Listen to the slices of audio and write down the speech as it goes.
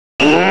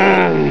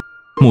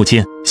母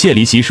亲，谢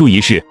离习书一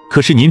事可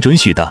是您准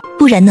许的？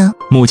不然呢？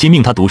母亲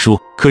命他读书，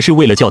可是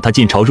为了叫他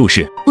进朝入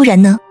仕。不然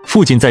呢？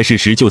父亲在世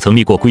时就曾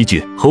立过规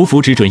矩，侯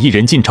府只准一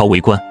人进朝为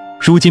官。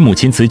如今母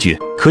亲此举，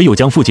可有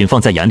将父亲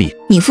放在眼里？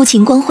你父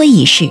亲光辉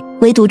已逝，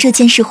唯独这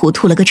件事糊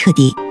涂了个彻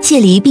底。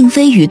谢离并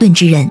非愚钝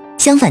之人，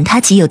相反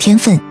他极有天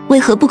分，为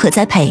何不可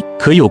栽培？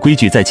可有规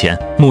矩在前，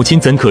母亲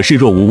怎可视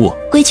若无物？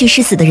规矩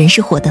是死的，人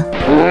是活的。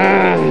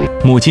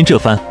母亲这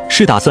番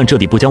是打算彻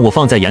底不将我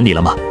放在眼里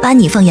了吗？把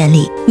你放眼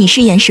里，你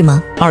是言什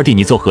么？二弟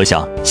你作何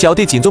想？小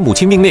弟谨遵母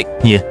亲命令。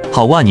你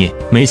好哇你，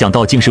没想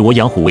到竟是我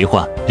养虎为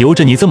患，留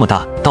着你这么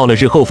大，到了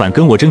日后反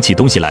跟我争起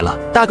东西来了。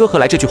大哥何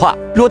来这句话？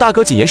若大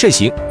哥谨言慎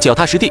行，脚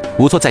踏实地，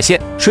无错在先，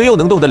谁又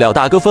能动得了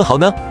大哥分毫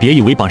呢？别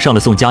以为绑上了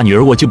宋家女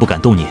儿我就不敢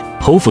动你，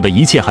侯府的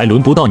一切还轮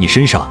不到你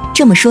身上。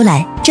这么说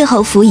来，这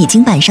侯府已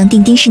经板上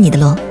钉钉是你的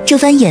喽？这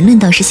番言论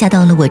倒是吓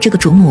到了我这个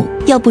主母，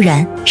要不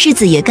然世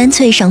子爷干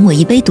脆赏我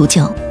一杯毒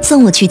酒，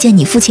送我去见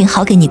你父亲，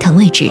好给你腾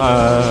位置。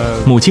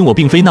母亲，我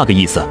并非那个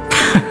意思。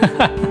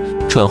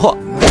蠢货！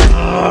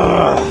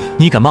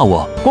你敢骂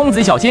我？公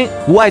子小心，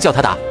无碍叫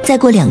他打。再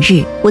过2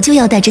日，我就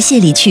要带着谢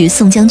礼去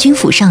宋将军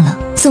府上了。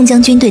宋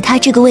将军对他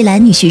这个未来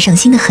女婿上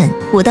心的很，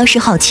我倒是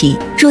好奇，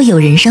若有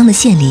人伤了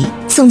谢礼，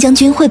宋将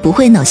军会不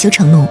会恼羞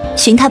成怒，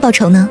寻他报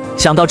仇呢？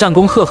想到战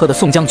功赫赫的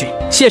宋将军，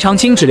谢长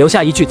青只留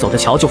下一句走着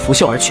瞧就拂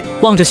袖而去。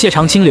望着谢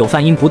长青，柳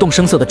范英不动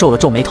声色地皱了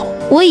皱眉头。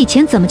我以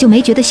前怎么就没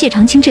觉得谢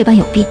长青这般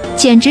有病，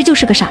简直就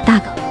是个傻大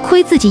个，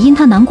亏自己因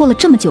他难过了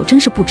这么久，真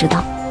是不知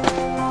道。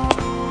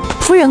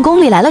夫人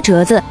宫里来了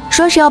折子，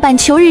说是要办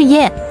秋日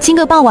宴，今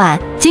个傍晚，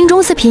京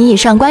中4品以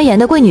上官员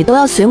的贵女都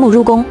要随母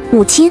入宫。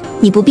母亲，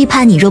你不必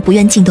怕，你若不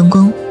愿进东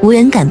宫，无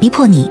人敢逼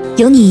迫你，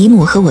有你姨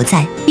母和我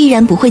在，必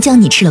然不会叫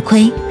你吃了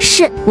亏。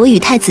是，我与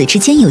太子之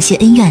间有些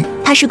恩怨，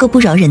他是个不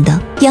饶人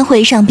的，宴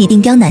会上必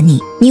定刁难你，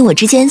你我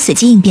之间随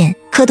机应变，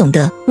可懂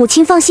得？母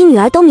亲放心，女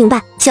儿都明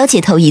白。小姐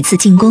头一次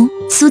进宫，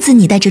苏子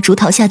你带着竹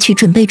桃下去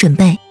准备准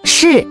备。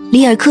是。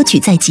离儿科举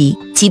在即，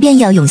即便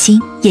要用心，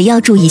也要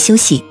注意休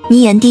息。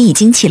你眼底已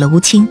经起了乌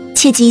青，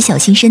切记小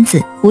心身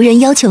子，无人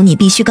要求你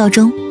必须告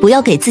终，不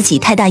要给自己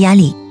太大压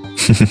力。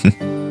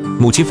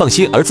母亲放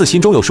心，儿子心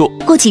中有数。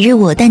过几日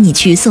我带你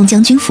去宋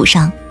将军府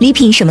上，礼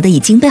品什么的已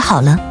经备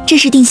好了。这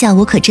事定下，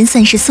我可真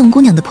算是宋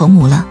姑娘的婆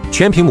母了。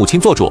全凭母亲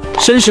做主。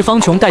绅士方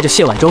琼带着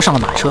谢婉舟上了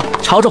马车，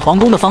朝着皇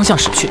宫的方向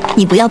驶去。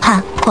你不要怕，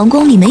皇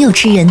宫里没有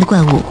吃人的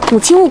怪物。母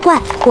亲勿怪，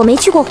我没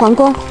去过皇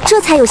宫，这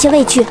才有些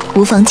畏惧。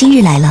无妨，今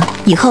日来了，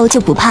以后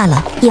就不怕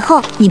了。以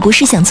后你不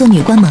是想做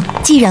女官吗？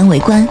既然为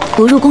官，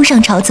不入宫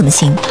上朝怎么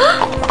行？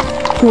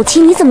母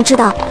亲，你怎么知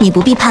道？你不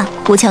必怕，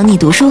我瞧你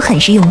读书很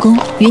是用功，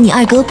与你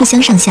二哥不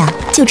相上下，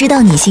就知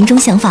道你心中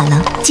想法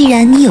了。既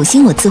然你有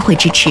心，我自会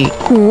支持。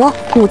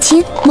母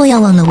亲，莫要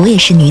忘了，我也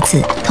是女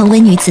子，同为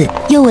女子，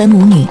又为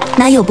母女，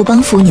哪有不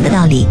帮扶你的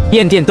道理？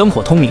宴殿灯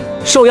火通明，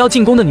受邀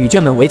进宫的女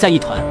眷们围在一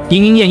团，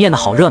莺莺燕燕的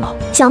好热闹。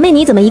小妹，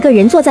你怎么一个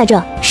人坐在这？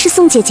是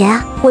宋姐姐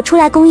啊，我初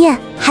来宫宴，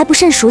还不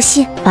甚熟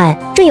悉。哎，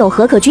这有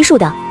何可拘束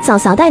的？嫂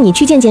嫂带你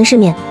去见见世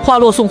面。话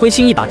落，宋徽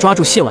心一把抓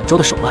住谢婉舟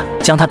的手腕，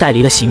将她带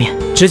离了席面，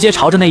直接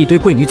朝着那一堆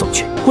贵女走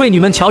去。贵女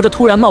们瞧着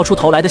突然冒出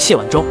头来的谢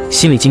婉舟，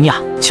心里惊讶，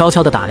悄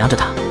悄地打量着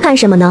她。看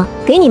什么呢？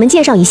给你们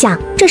介绍一下，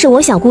这是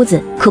我小姑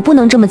子。可不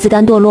能这么自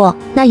甘堕落，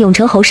那永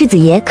城侯世子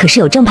爷可是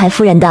有正牌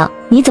夫人的，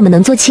你怎么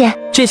能做妾？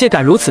这些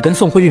敢如此跟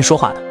宋徽韵说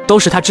话的，都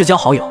是她至交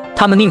好友，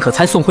他们宁可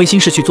猜宋徽心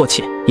是去做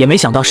妾，也没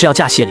想到是要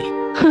嫁谢离。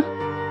哼，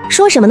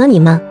说什么呢你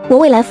们？我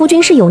未来夫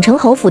君是永城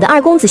侯府的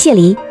二公子谢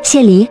离。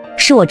谢离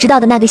是我知道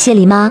的那个谢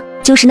离吗？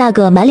就是那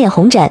个满脸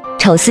红疹、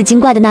丑似精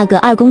怪的那个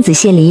二公子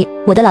谢离。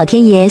我的老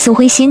天爷，宋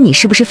徽心，你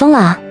是不是疯了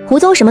啊？胡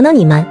诌什么呢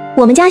你们？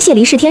我们家谢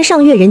离是天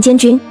上月人间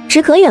君，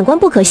只可远观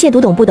不可亵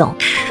渎，懂不懂？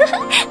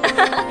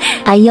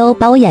哎呦，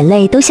把我眼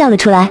泪都笑了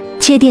出来。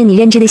确定你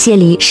认知的谢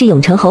离是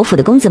永城侯府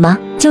的公子吗？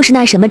就是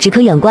那什么只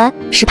可远观，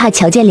是怕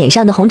瞧见脸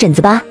上的红疹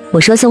子吧？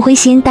我说宋徽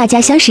心，大家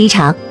相识一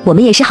场，我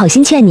们也是好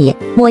心劝你，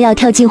莫要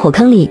跳进火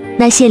坑里。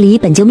那谢离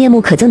本就面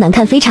目可憎难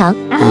看非常。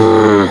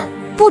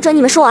不准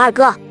你们说我二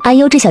哥！哎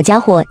呦，这小家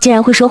伙竟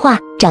然会说话，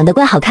长得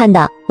怪好看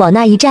的，往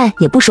那一站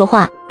也不说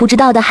话，不知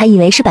道的还以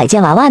为是摆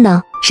件娃娃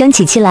呢，生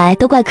起气来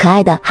都怪可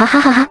爱的，哈哈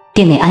哈哈！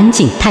殿内安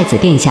静，太子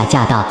殿下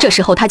驾到。这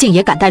时候他竟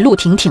也敢带陆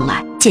婷婷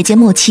来，姐姐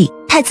莫气，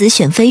太子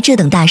选妃这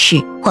等大事，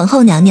皇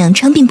后娘娘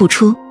称病不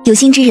出，有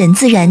心之人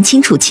自然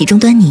清楚其中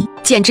端倪，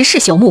简直是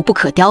朽木不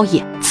可雕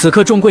也。此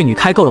刻众贵女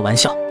开够了玩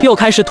笑，又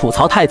开始吐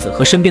槽太子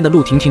和身边的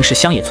陆婷婷是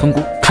乡野村姑。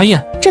开宴，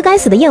这该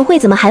死的宴会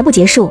怎么还不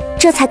结束？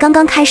这才刚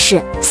刚开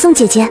始，宋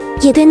姐姐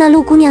也对那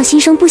陆姑娘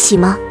心生不喜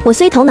吗？我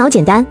虽头脑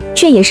简单，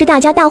却也是大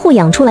家大户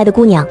养出来的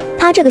姑娘，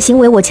她这个行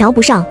为我瞧不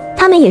上，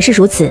他们也是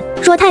如此。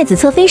若太子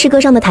侧妃是搁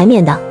上的台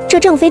面的，这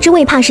正妃之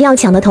位怕是要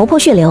抢得头破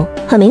血流。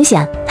很明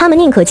显，他们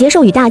宁可接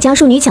受与大家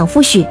庶女抢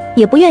夫婿，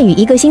也不愿与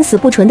一个心死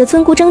不纯的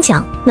村姑争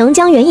抢。能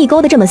将缘意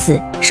勾得这么死，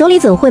手里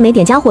怎会没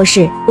点家伙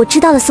事？我知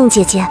道了，宋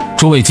姐姐。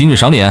诸位今日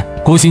赏脸，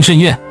国兴盛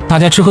宴，大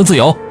家吃喝自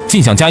由，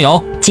尽享佳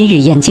肴。今日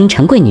宴京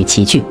城贵女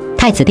齐聚，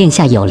太子殿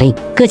下有令，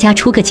各家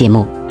出个节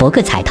目，博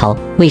个彩头，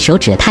为手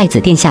指太子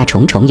殿下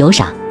重重有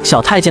赏。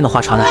小太监的话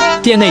传来，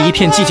殿内一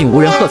片寂静，无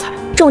人喝彩。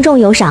重重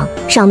有赏，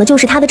赏的就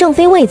是他的正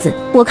妃位子。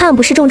我看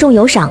不是重重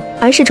有赏，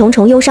而是重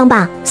重忧伤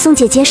吧。宋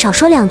姐姐少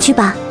说2句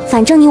吧，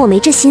反正你我没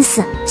这心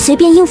思，随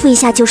便应付一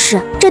下就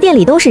是。这店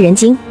里都是人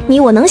精，你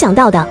我能想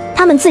到的，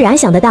他们自然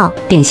想得到。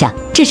殿下，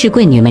这是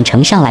贵女们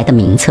呈上来的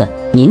名册，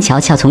您瞧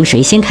瞧从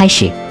谁先开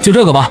始？就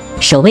这个吧。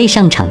首位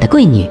上场的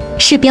贵女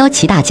是骠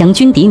骑大将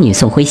军嫡女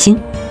宋徽欣。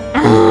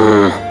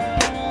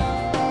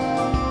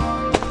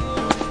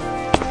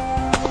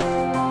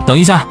等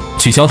一下，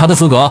取消她的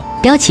资格。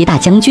骠骑大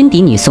将军嫡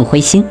女宋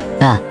徽欣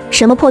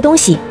什么破东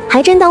西，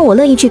还真当我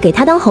乐意去给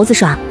他当猴子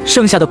耍。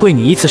剩下的贵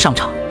女依次上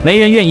场，没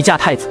人愿意嫁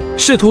太子，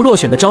试图落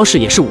选的招式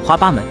也是五花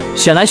八门，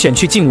选来选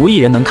去竟无一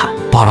人能看。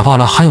罢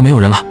了，还有没有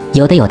人了？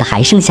有的，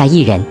还剩下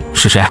一人。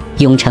是谁？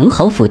永城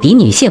侯府嫡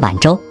女谢婉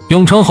舟。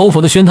永城侯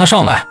府的宣他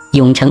上来。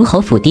永城侯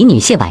府嫡女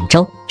谢婉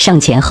舟上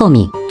前候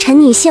命。臣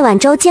女谢婉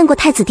舟见过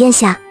太子殿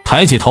下。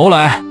抬起头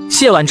来。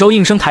谢婉舟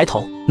应声抬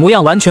头，模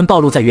样完全暴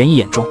露在袁一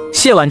眼中。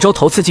谢婉舟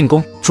头次进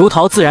宫，竹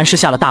桃自然是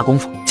下了大功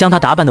夫，将她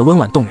打扮得温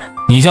婉动人。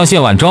你叫谢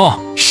婉舟？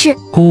是。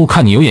姑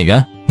看你有眼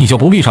缘，你就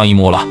不必上一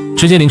幕了，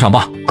直接领赏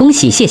吧。恭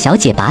喜谢小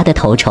姐拔得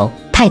头筹，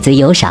太子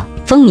有赏，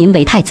封您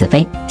为太子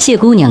妃。谢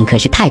姑娘可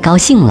是太高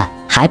兴了，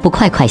还不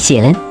快快谢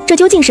恩？这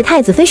究竟是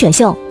太子妃选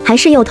秀，还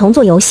是又同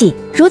做游戏？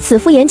如此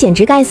敷衍，简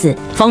直该死！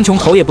方琼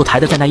头也不抬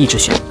的在那一直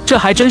选，这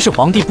还真是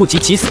皇帝不急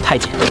急死太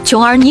监。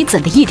琼儿，你怎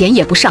的一点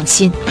也不上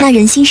心？那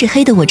人心是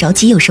黑的，我着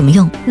急有什么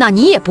用？那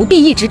你也不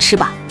必一直吃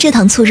吧。这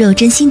糖醋肉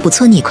真心不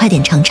错，你快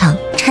点尝尝。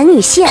臣女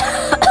谢。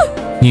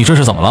你这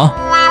是怎么了？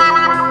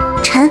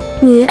臣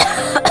女。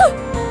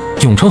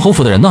永城侯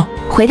府的人呢？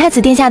回太子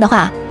殿下的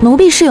话，奴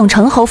婢是永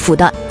城侯府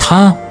的。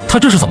他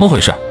这是怎么回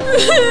事？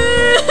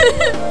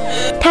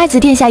太子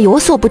殿下有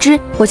所不知，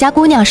我家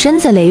姑娘身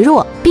子羸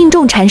弱，病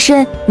重缠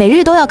身，每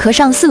日都要咳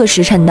上4个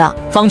时辰的。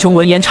方琼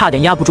闻言差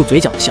点压不住嘴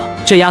角的笑，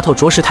这丫头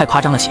着实太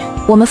夸张了些。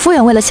我们夫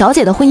人为了小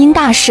姐的婚姻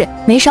大事，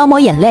没少抹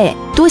眼泪，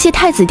多谢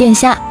太子殿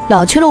下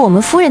了却了我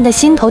们夫人的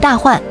心头大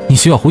患。你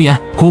休要胡言，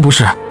姑不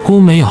是，姑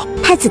没有。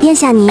太子殿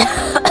下你。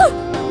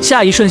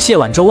下一瞬，谢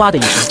婉舟哇的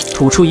一声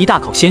吐出一大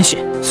口鲜血，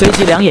随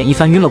即两眼一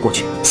翻晕了过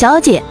去。小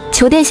姐，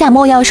求殿下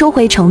莫要收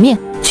回成命，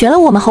全了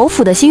我们侯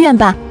府的心愿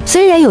吧。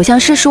虽然有相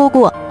师说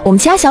过，我们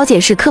家小姐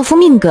是克夫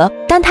命格，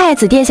但太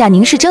子殿下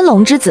您是真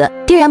龙之子，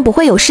定然不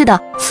会有事的。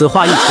此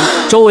话一出，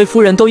周围夫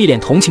人都一脸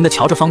同情地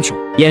瞧着方琼，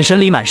眼神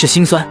里满是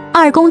心酸。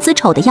二公子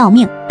丑得要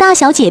命，大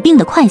小姐病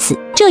得快死，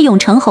这永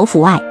城侯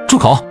府外。住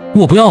口！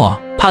我不要啊！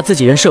怕自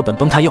己人设本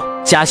崩，他又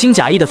假心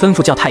假意地吩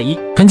咐叫太医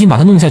赶紧把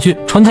他弄下去，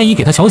传太医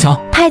给他瞧瞧。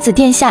太子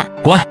殿下，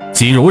乖，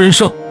己柔人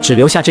胜。只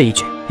留下这一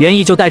句，袁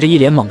毅就带着一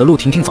脸懵的陆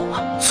婷婷走了。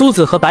苏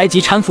子和白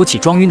吉搀扶起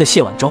装晕的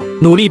谢婉舟，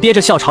努力憋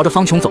着笑朝着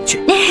方琼走去。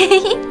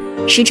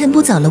时辰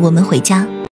不早了，我们回家。